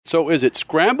So is it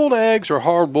scrambled eggs or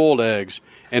hard-boiled eggs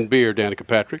and beer, Danica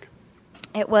Patrick?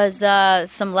 It was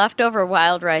some leftover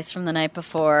wild rice from the night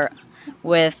before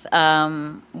with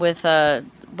a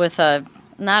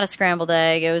not a scrambled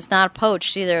egg. It was not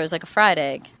poached either. It was like a fried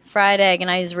egg.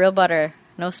 And I used real butter,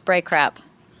 no spray crap.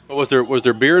 Was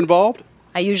there beer involved?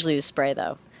 I usually use spray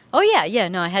though. Oh yeah.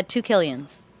 No, I had 2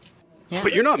 Killians. Yeah.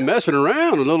 But you're not messing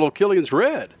around with little Killian's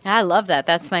Red. I love that.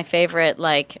 That's my favorite,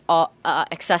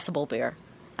 accessible beer.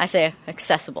 I say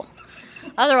accessible.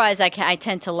 Otherwise, I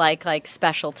tend to like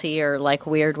specialty or like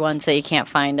weird ones that you can't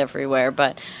find everywhere.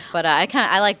 But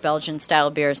I like Belgian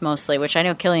style beers mostly, which I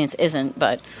know Killian's isn't,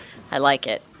 but I like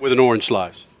it. With an orange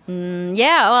slice.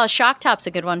 Yeah. Well, Shock Top's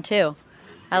a good one too.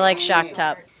 I like Shock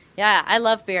Top. Yeah, I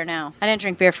love beer now. I didn't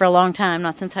drink beer for a long time,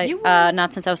 not since I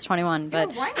was 21. But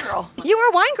you were a wine girl. You were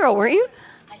a wine girl, weren't you?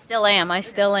 I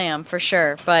still am for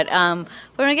sure. But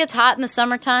when it gets hot in the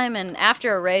summertime and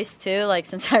after a race too, like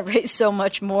since I race so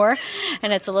much more,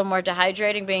 and it's a little more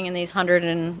dehydrating being in these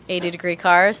 180 degree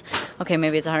cars. Okay,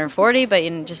 maybe it's 140, but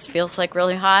it just feels like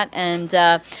really hot. And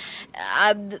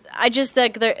I just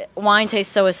think the wine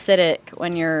tastes so acidic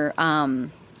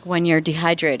when you're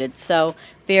dehydrated. So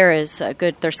beer is a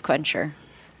good thirst quencher.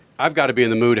 I've got to be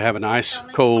in the mood to have a nice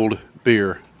cold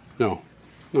beer. No.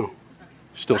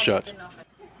 Still shuts.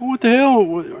 What the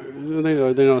hell?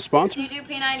 Are they not a sponsor? Do you do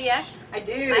P90X? I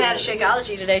do. I had a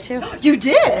Shakeology today, too. You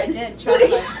did? I did.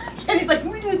 Chocolate. And he's like,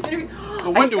 when we do this interview?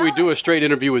 Well, when do we do a straight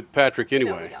interview with Patrick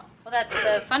anyway? No, we don't. Well, that's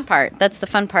the fun part. That's the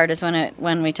fun part is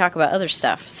when we talk about other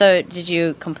stuff. So did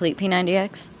you complete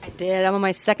P90X? I did. I'm on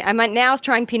my second. I'm now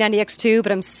trying P90X 2,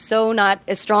 but I'm so not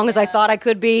as strong as I thought I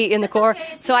could be in the core.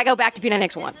 Okay. So I go back to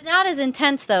P90X 1. It's not as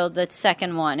intense, though, the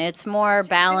second one. It's more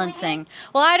balancing.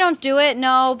 Well, I don't do it,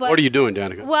 no. But What are you doing,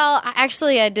 Danica? Well,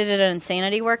 actually, I did an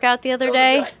insanity workout the other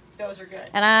day. Those are good.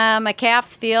 And my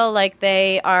calves feel like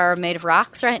they are made of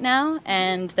rocks right now,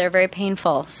 and they're very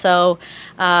painful. So,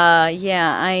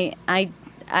 I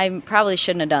probably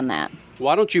shouldn't have done that.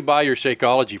 Why don't you buy your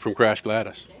Shakeology from Crash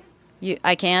Gladys?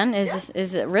 I can?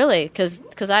 Is it really?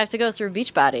 Because I have to go through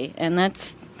Beachbody, and I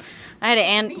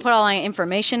had to put all my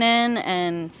information in,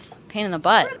 and it's a pain in the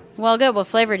butt. Well, good. What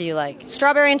flavor do you like?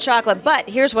 Strawberry and chocolate. But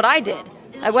here's what I did.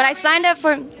 When I signed up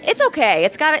for, it's okay.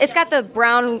 It's got the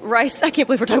brown rice. I can't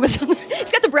believe we're talking about something.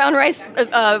 It's got the brown rice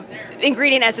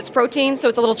ingredient as its protein, so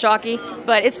it's a little chalky,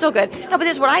 but it's still good. No, but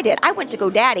here's what I did. I went to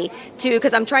GoDaddy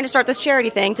because I'm trying to start this charity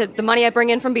thing. To the money I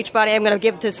bring in from Beachbody, I'm going to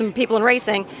give to some people in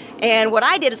racing. And what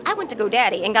I did is I went to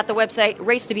GoDaddy and got the website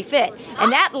Race to Be Fit,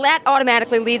 and that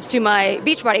automatically leads to my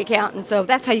Beachbody account, and so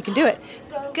that's how you can do it.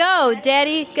 Go,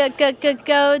 Daddy.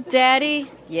 Go, Daddy.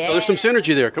 Yeah. So there's some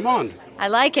synergy there. Come on. I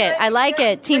like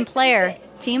it. Team player.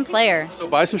 So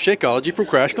buy some Shakeology from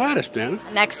Crash Gladys, Dan.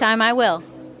 Next time I will.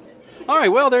 All right,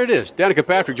 well, there it is. Danica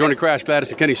Patrick joining Crash Gladys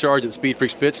and Kenny Sargent, Speed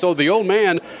Freaks Pit. So the old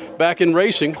man back in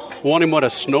racing won him, a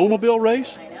snowmobile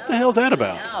race? What the hell's that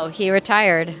about? Oh, he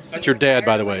retired. That's your dad,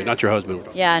 by the way, not your husband.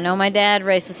 Yeah, no, my dad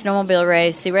raced a snowmobile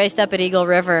race. He raced up at Eagle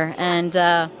River, and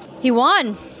he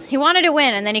won. He wanted to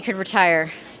win, and then he could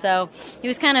retire. So he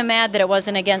was kind of mad that it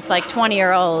wasn't against like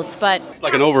 20-year-olds, but it's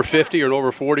like an over 50 or an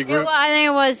over 40 group. Well, I think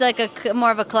it was like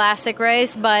more of a classic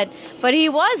race, but he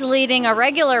was leading a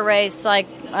regular race like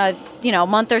a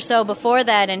month or so before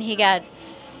that, and he got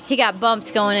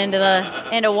bumped going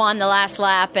into one the last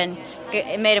lap, and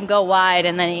it made him go wide,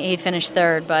 and then he finished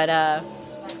third. But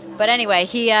anyway,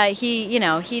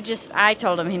 I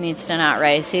told him he needs to not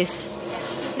race. He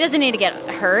doesn't need to get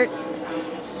hurt.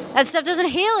 That stuff doesn't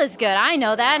heal as good. I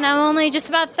know that, and I'm only just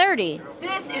about 30.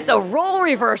 This is a role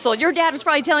reversal. Your dad was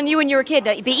probably telling you when you were a kid,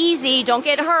 be easy, don't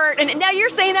get hurt, and now you're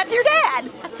saying that to your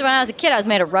dad. That's when I was a kid. I was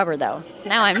made of rubber, though.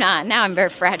 Now I'm not. Now I'm very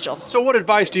fragile. So what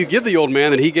advice do you give the old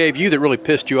man that he gave you that really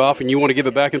pissed you off, and you want to give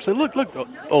it back and say, look,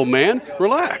 old man,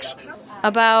 relax?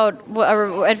 About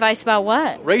advice about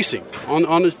what? Racing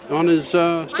on his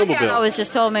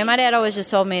snowmobile. My dad always just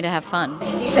told me to have fun. Do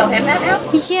you tell him that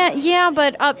now? Yeah,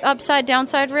 but upside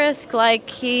downside risk, like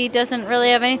he doesn't really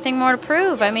have anything more to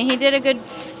prove. I mean,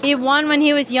 he won when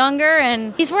he was younger,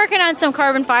 and he's working on some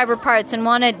carbon fiber parts and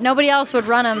nobody else would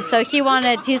run them, so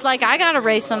he's like, I gotta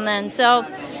race them then. So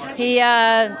he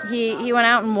went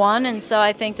out and won, and so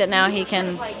I think that now he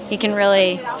can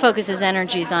really focus his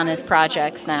energies on his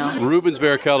projects now. Rubens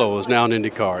Barrichello is now in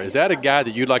IndyCar. Is that a guy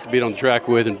that you'd like to be on the track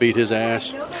with and beat his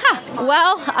ass?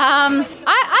 Well,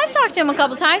 I've talked to him a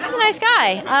couple times. He's a nice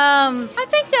guy. I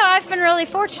think that I've been really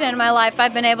fortunate in my life.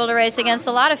 I've been able to race against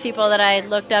a lot of people that I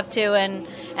looked up to and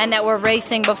that were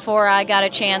racing before I got a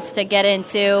chance to get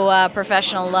into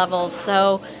professional levels.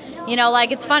 So,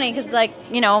 it's funny because,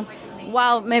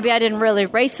 while maybe I didn't really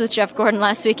race with Jeff Gordon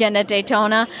last weekend at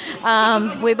Daytona,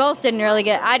 we both didn't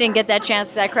really I didn't get that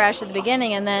chance, that crash at the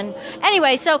beginning. And then,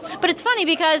 anyway, but it's funny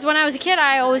because when I was a kid,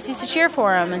 I always used to cheer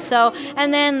for him.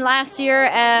 And then last year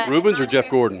at... Rubens or Jeff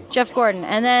Gordon? Jeff Gordon.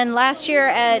 And then last year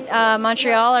at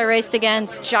Montreal, I raced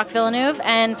against Jacques Villeneuve,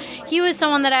 and he was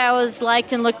someone that I always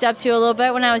liked and looked up to a little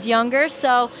bit when I was younger.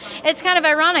 So it's kind of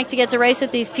ironic to get to race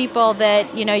with these people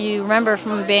that, you remember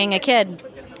from being a kid.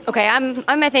 Okay, I'm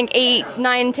I think 8,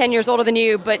 9, 10 years older than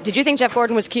you, but did you think Jeff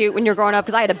Gordon was cute when you were growing up?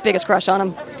 Because I had the biggest crush on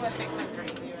him.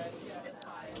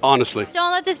 Honestly.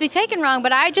 Don't let this be taken wrong,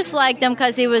 but I just liked him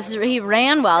because he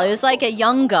ran well. He was like a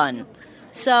young gun.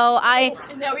 So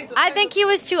I think he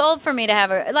was too old for me to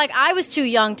have I was too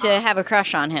young to have a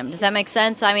crush on him. Does that make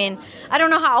sense? I mean, I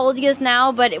don't know how old he is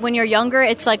now, but when you're younger,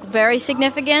 it's like very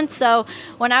significant. So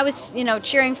when I was,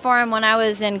 cheering for him when I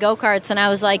was in go-karts and I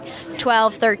was like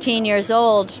 12, 13 years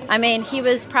old, I mean, he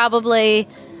was probably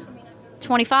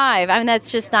 25. I mean,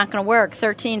 that's just not going to work.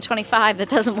 13, 25, that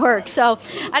doesn't work. So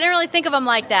I didn't really think of him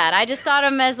like that. I just thought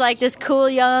of him as like this cool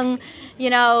young,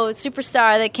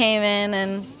 superstar that came in,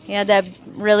 and he had that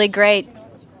really great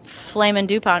flaming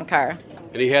DuPont car.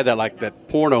 And he had that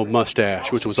porno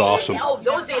mustache, which was awesome. Oh,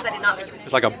 those days I did not think it was.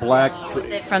 It's like a black...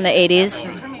 Was it from the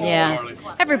 80s? Yeah.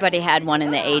 Everybody had one in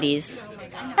the 80s.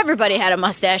 Everybody had a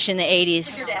mustache in the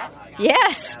 80s.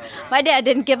 Yes. My dad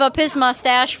didn't give up his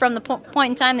mustache from the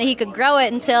point in time that he could grow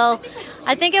it until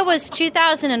I think it was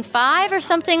 2005 or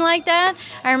something like that.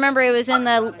 I remember it was in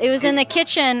the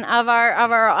kitchen of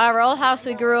our old house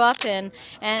we grew up in,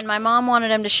 and my mom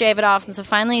wanted him to shave it off, and so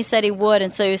finally he said he would,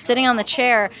 and so he was sitting on the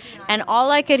chair, and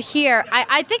all I could hear,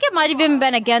 I think it might have even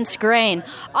been against grain,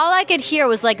 all I could hear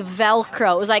was like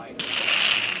Velcro. It was like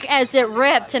as it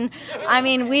ripped, and I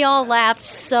mean, we all laughed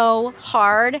so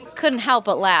hard, couldn't help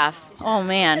but laugh. Oh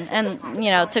man.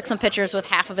 And took some pictures with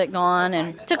half of it gone,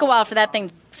 and it took a while for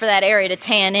that area to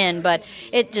tan in, but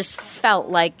it just felt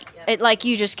like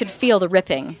you just could feel the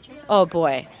ripping. Oh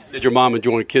boy. Did your mom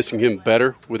enjoy kissing him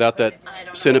better without that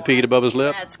centipede above his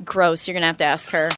lip? That's gross. You're gonna have to ask her.